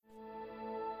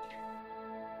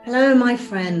Hello, my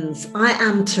friends. I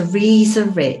am Teresa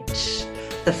Rich,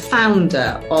 the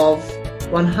founder of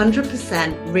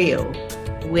 100% Real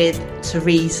with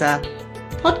Teresa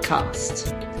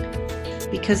podcast,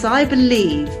 because I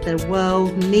believe the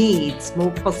world needs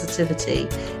more positivity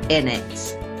in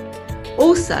it.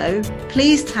 Also,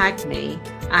 please tag me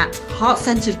at Heart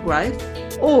Centered Growth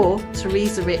or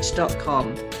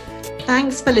teresarich.com.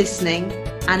 Thanks for listening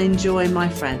and enjoy, my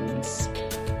friends.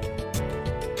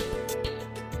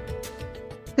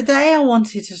 Today I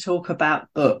wanted to talk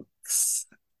about books.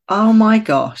 Oh my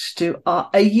gosh,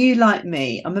 are you like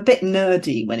me? I'm a bit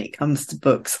nerdy when it comes to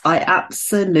books. I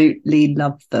absolutely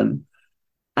love them.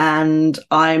 And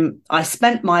I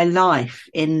spent my life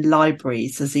in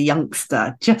libraries as a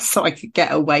youngster just so I could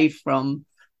get away from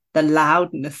the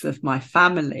loudness of my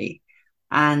family.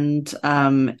 And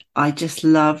I just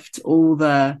loved all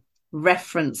the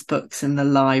reference books in the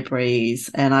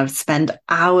libraries, and I've spent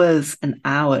hours and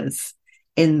hours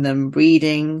in them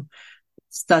reading,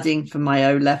 studying for my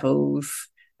O levels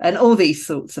and all these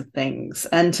sorts of things.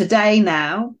 And today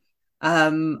now,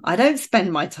 I don't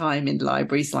spend my time in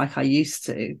libraries like I used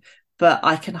to, but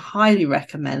I can highly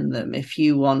recommend them if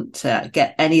you want to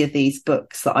get any of these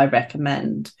books that I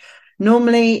recommend.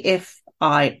 Normally, if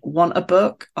I want a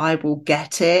book, I will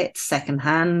get it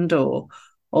secondhand or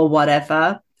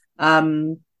whatever.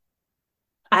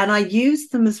 And I use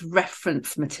them as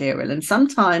reference material. And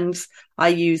sometimes I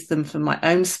use them for my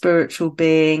own spiritual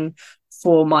being,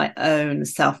 for my own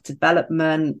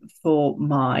self-development, for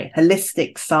my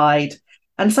holistic side,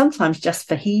 and sometimes just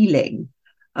for healing.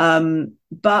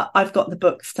 But I've got the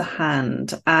books to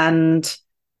hand, and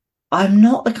I'm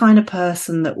not the kind of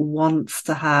person that wants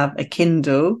to have a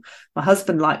Kindle. My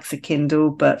husband likes a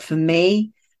Kindle, but for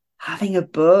me, having a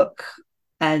book,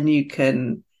 and you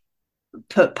can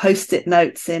put post-it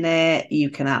notes in it, you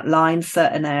can outline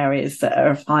certain areas that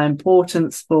are of high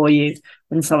importance for you,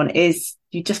 and so on,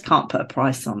 you just can't put a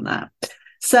price on that.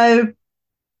 So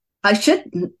I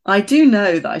do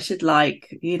know that I should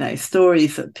like,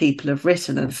 stories that people have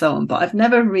written and so on, but I've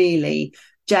never really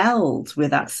gelled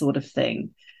with that sort of thing.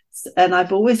 And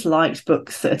I've always liked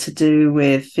books that are to do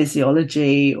with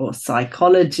physiology or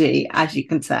psychology, as you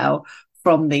can tell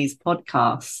from these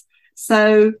podcasts.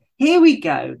 So here we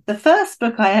go. The first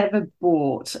book I ever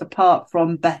bought, apart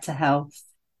from Better Health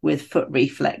with Foot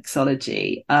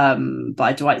Reflexology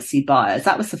by Dwight C. Byers,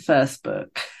 that was the first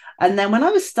book. And then when I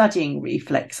was studying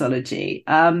reflexology,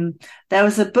 there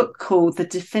was a book called The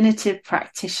Definitive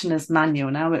Practitioner's Manual.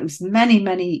 Now, it was many,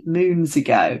 many moons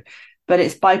ago, but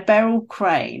it's by Beryl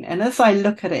Crane. And as I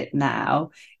look at it now,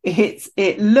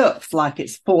 it looks like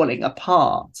it's falling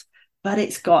apart, but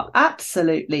it's got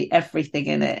absolutely everything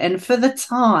in it. And for the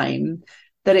time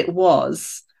that it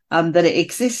was, that it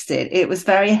existed, it was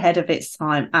very ahead of its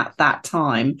time at that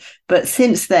time. But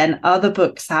since then, other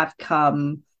books have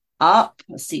come up,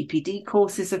 CPD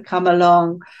courses have come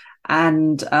along,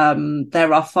 and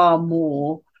there are far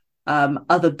more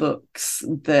other books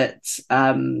that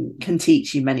can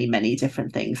teach you many, many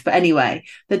different things. But anyway,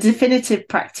 The Definitive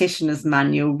Practitioner's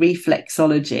Manual,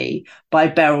 Reflexology by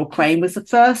Beryl Crane was the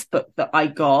first book that I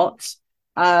got.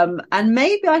 And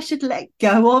maybe I should let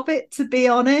go of it, to be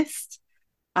honest.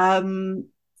 Yeah,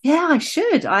 I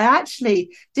should. I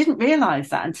actually didn't realize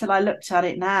that until I looked at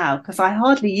it now, because I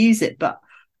hardly use it, but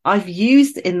I've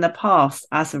used it in the past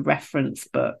as a reference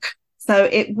book. So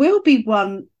it will be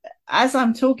one, as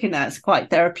I'm talking now, it's quite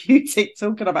therapeutic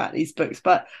talking about these books,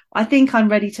 but I think I'm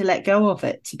ready to let go of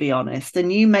it, to be honest.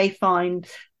 And you may find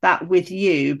that with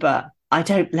you, but I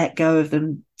don't let go of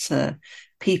them to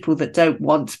people that don't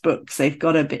want books. They've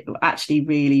got to actually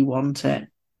really want it.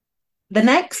 The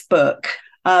next book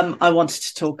I wanted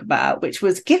to talk about, which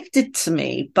was gifted to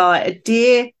me by a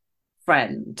dear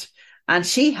friend, and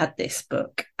she had this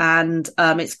book, and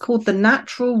it's called The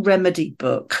Natural Remedy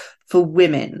Book for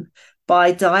Women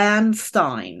by Diane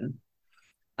Stein.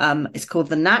 It's called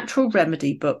The Natural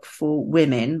Remedy Book for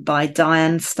Women by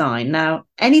Diane Stein. Now,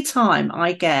 anytime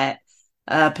I get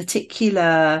a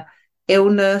particular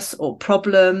illness or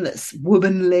problem that's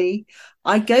womanly,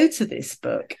 I go to this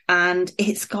book, and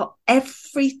it's got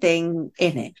everything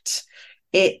in it.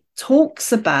 It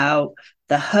talks about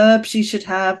the herbs you should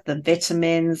have, the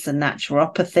vitamins, the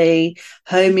naturopathy,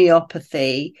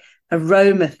 homeopathy,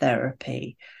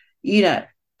 aromatherapy,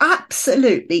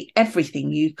 absolutely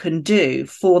everything you can do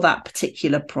for that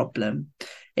particular problem.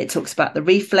 It talks about the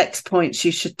reflex points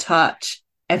you should touch,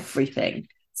 everything.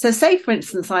 So say, for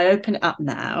instance, I open it up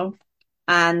now,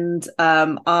 and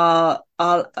I'll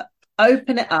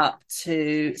open it up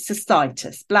to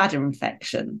cystitis, bladder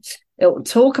infection. It will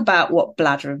talk about what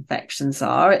bladder infections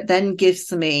are. It then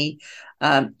gives me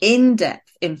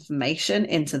in-depth information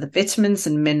into the vitamins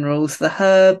and minerals, the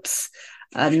herbs,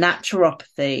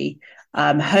 naturopathy,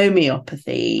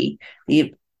 homeopathy,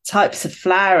 the types of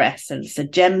flower essence, the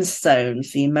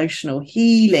gemstones, the emotional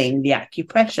healing, the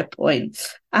acupressure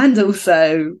points, and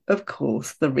also, of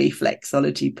course, the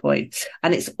reflexology points.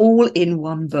 And it's all in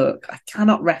one book. I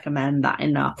cannot recommend that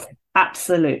enough.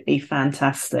 Absolutely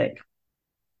fantastic.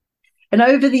 And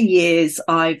over the years,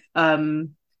 I've,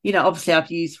 obviously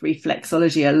I've used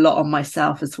reflexology a lot on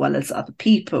myself as well as other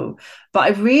people, but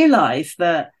I've realized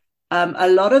that a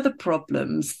lot of the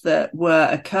problems that were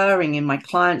occurring in my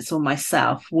clients or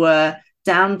myself were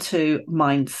down to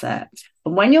mindset.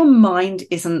 And when your mind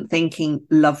isn't thinking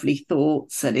lovely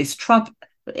thoughts and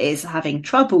is having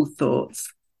troubled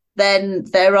thoughts, then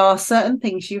there are certain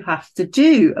things you have to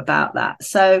do about that.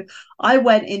 So I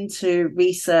went into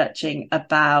researching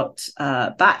about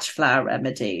Bach flower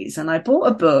remedies, and I bought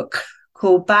a book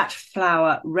called Bach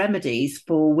Flower Remedies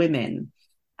for Women.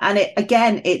 And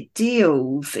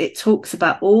it talks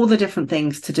about all the different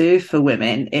things to do for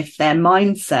women if their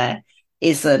mindset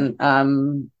isn't,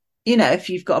 if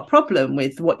you've got a problem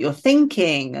with what you're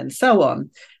thinking and so on.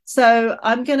 So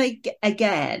I'm going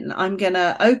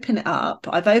to open it up.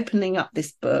 I'm opening up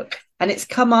this book and it's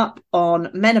come up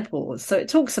on menopause. So it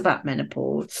talks about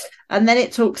menopause, and then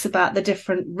it talks about the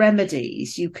different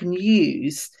remedies you can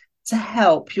use to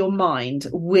help your mind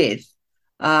with,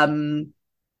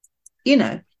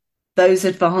 those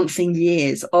advancing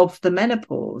years of the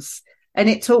menopause. And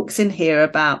it talks in here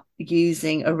about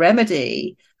using a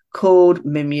remedy called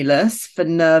Mimulus for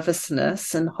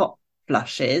nervousness and hot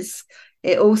flushes.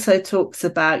 It also talks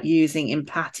about using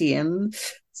Impatium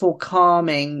for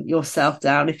calming yourself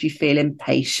down if you feel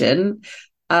impatient.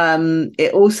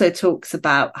 It also talks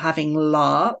about having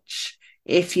Larch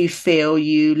if you feel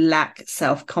you lack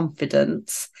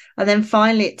self-confidence. And then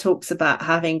finally, it talks about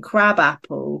having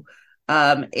Crabapple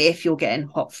if you're getting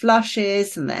hot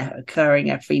flushes and they're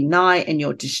occurring every night and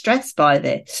you're distressed by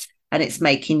this and it's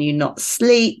making you not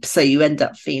sleep. So you end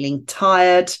up feeling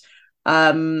tired.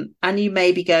 And you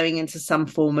may be going into some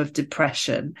form of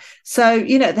depression. So,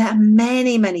 there are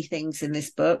many, many things in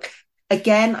this book.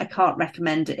 Again, I can't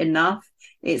recommend it enough.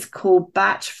 It's called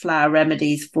Bach Flower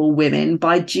Remedies for Women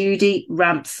by Judy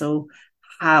Ramsell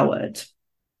Howard.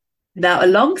 Now,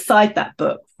 alongside that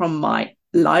book from my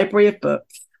library of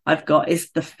books, I've got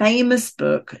is the famous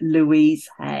book, Louise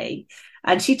Hay,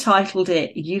 and she titled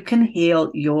it, You Can Heal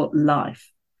Your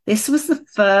Life. This was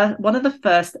one of the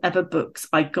first ever books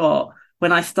I got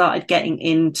when I started getting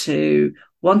into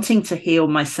wanting to heal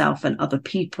myself and other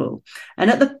people. And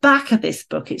at the back of this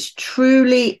book, it's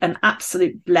truly an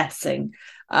absolute blessing.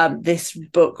 This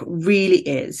book really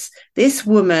is. This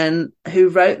woman who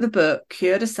wrote the book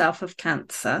cured herself of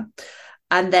cancer.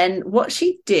 And then what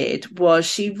she did was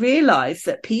she realized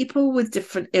that people with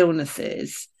different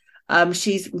illnesses,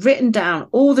 she's written down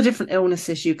all the different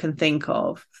illnesses you can think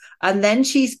of. And then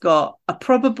she's got a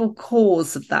probable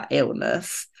cause of that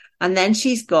illness. And then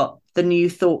she's got the new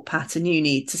thought pattern you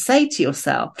need to say to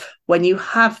yourself when you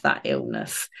have that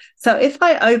illness. So if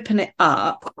I open it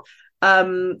up,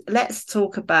 let's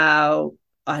talk about,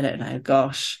 I don't know,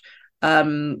 gosh.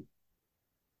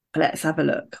 Let's have a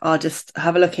look. I'll just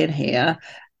have a look in here.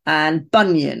 And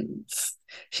bunions.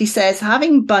 She says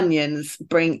having bunions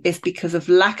is because of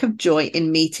lack of joy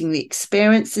in meeting the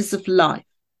experiences of life.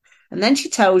 And then she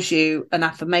tells you an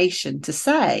affirmation to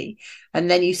say. And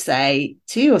then you say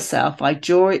to yourself, I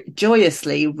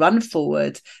joyously run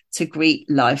forward to greet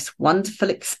life's wonderful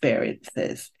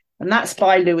experiences. And that's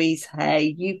by Louise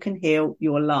Hay, You Can Heal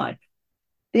Your Life.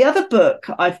 The other book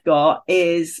I've got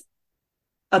is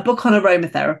a book on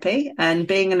aromatherapy and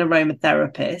being an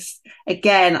aromatherapist.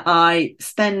 Again, I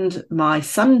spend my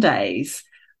Sundays,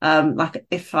 like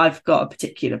if I've got a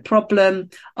particular problem,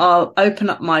 I'll open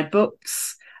up my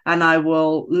books and I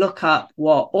will look up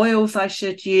what oils I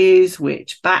should use,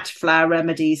 which Bach flower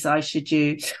remedies I should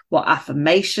use, what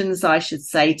affirmations I should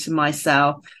say to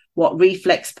myself, what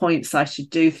reflex points I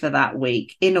should do for that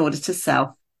week in order to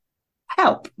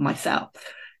self-help myself.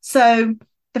 So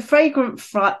The Fragrant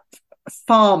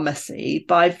Pharmacy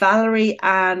by Valerie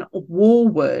Ann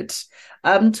Warwood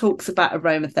talks about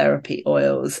aromatherapy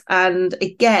oils. And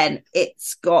again,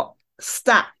 it's got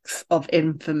stacks of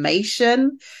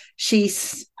information.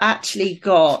 She's actually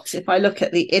got, if I look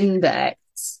at the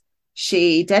index,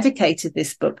 she dedicated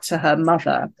this book to her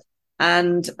mother.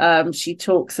 And she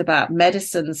talks about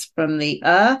medicines from the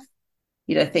earth,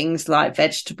 things like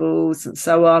vegetables and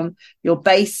so on, your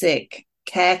basic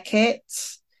care kit,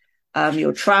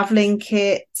 your traveling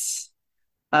kit,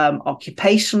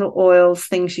 occupational oils,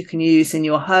 things you can use in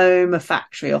your home, a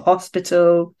factory or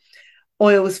hospital,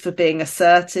 oils for being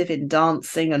assertive in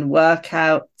dancing and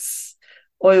workouts,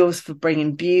 oils for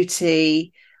bringing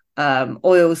beauty,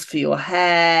 oils for your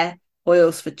hair,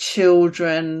 oils for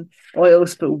children,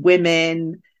 oils for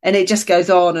women, and it just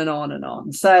goes on and on and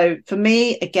on. So for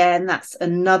me, again, that's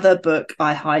another book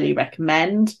I highly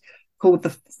recommend, called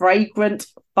The Fragrant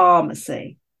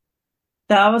Pharmacy.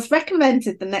 So I was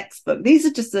recommended the next book. These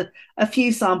are just a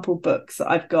few sample books that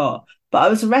I've got, but I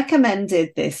was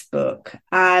recommended this book,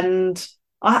 and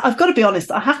I've got to be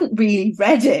honest, I haven't really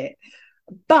read it,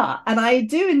 and I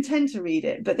do intend to read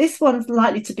it, but this one's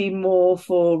likely to be more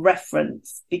for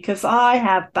reference because I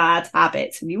have bad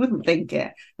habits, and you wouldn't think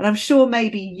it. And I'm sure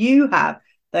maybe you have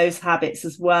those habits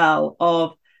as well,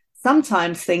 of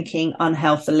sometimes thinking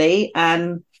unhealthily,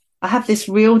 and I have this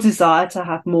real desire to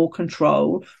have more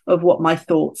control of what my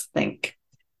thoughts think.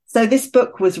 So this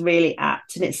book was really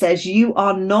apt, and it says, "You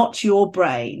are not your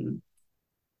brain.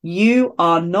 You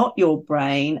are not your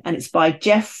brain." And it's by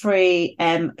Jeffrey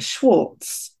M.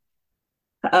 Schwartz.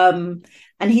 And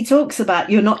he talks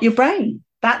about you're not your brain.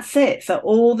 That's it. So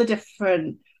all the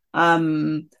different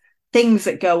things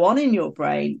that go on in your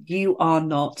brain, you are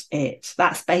not it.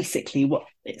 That's basically what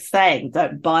it's saying.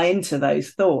 Don't buy into those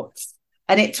thoughts.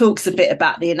 And it talks a bit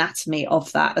about the anatomy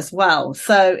of that as well.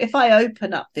 So if I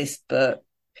open up this book,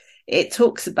 it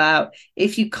talks about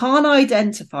if you can't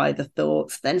identify the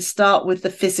thoughts, then start with the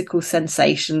physical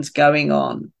sensations going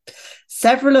on.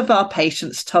 Several of our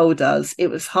patients told us it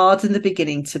was hard in the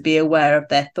beginning to be aware of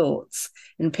their thoughts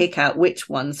and pick out which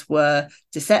ones were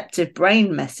deceptive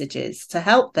brain messages. To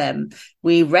help them,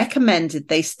 we recommended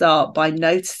they start by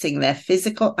noticing their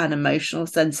physical and emotional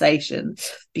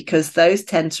sensations, because those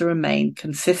tend to remain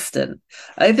consistent.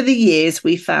 Over the years,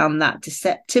 we found that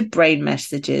deceptive brain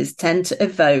messages tend to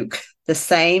evoke the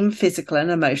same physical and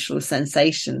emotional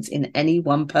sensations in any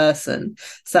one person,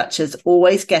 such as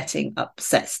always getting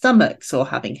upset stomachs or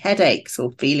having headaches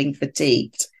or feeling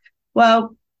fatigued.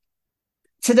 Well,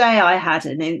 today I had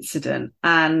an incident,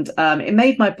 and it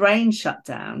made my brain shut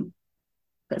down.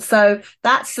 So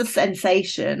that's the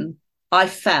sensation I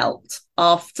felt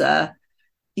after,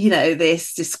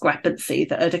 this discrepancy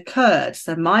that had occurred.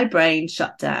 So my brain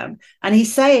shut down. And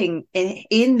he's saying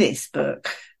in this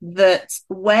book that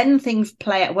when things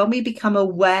play out, when we become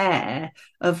aware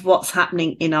of what's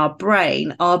happening in our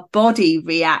brain, our body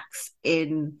reacts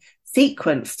in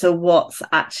sequence to what's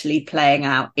actually playing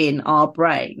out in our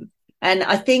brain. And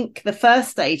I think the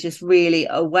first stage is really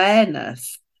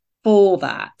awareness for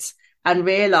that, and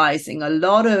realizing a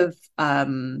lot of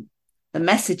the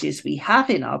messages we have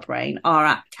in our brain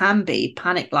can be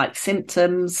panic-like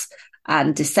symptoms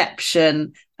and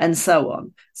deception and so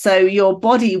on. So your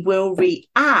body will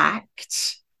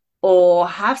react or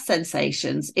have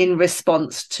sensations in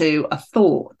response to a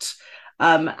thought.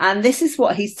 And this is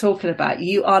what he's talking about.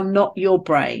 You are not your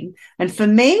brain. And for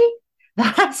me,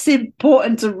 that's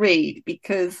important to read,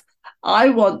 because I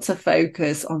want to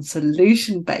focus on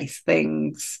solution-based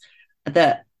things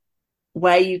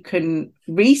where you can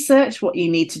research what you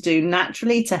need to do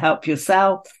naturally to help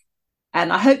yourself.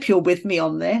 And I hope you're with me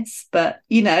on this, but,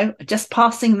 just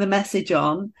passing the message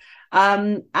on,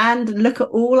 and look at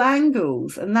all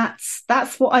angles. And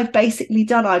that's what I've basically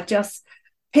done. I've just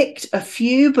picked a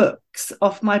few books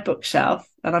off my bookshelf,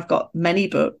 and I've got many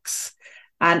books.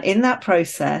 And in that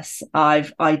process,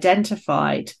 I've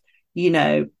identified,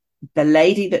 the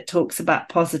lady that talks about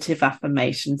positive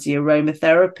affirmations, the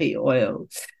aromatherapy oil,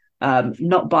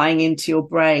 not buying into your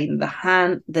brain,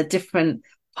 the different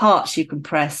parts you can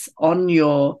press on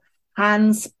your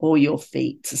hands or your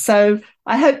feet. So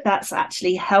I hope that's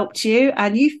actually helped you,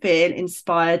 and you feel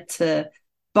inspired to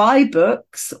buy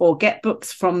books or get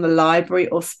books from the library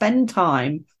or spend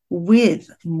time with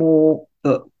more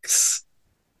books.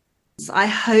 I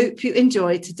hope you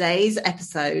enjoyed today's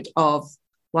episode of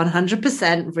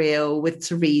 100% Real with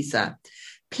Teresa.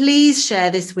 Please share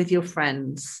this with your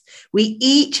friends. We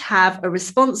each have a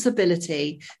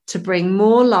responsibility to bring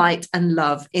more light and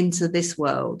love into this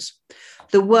world.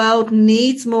 The world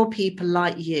needs more people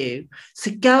like you.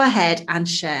 So go ahead and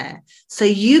share so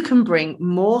you can bring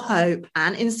more hope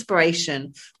and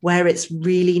inspiration where it's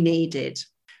really needed.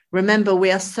 Remember,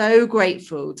 we are so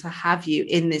grateful to have you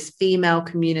in this female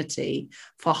community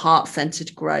for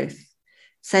heart-centered growth.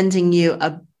 Sending you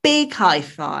a big high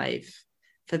five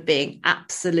for being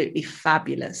absolutely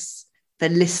fabulous, for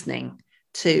listening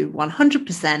to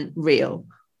 100% Real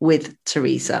with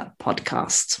Teresa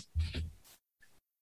podcast.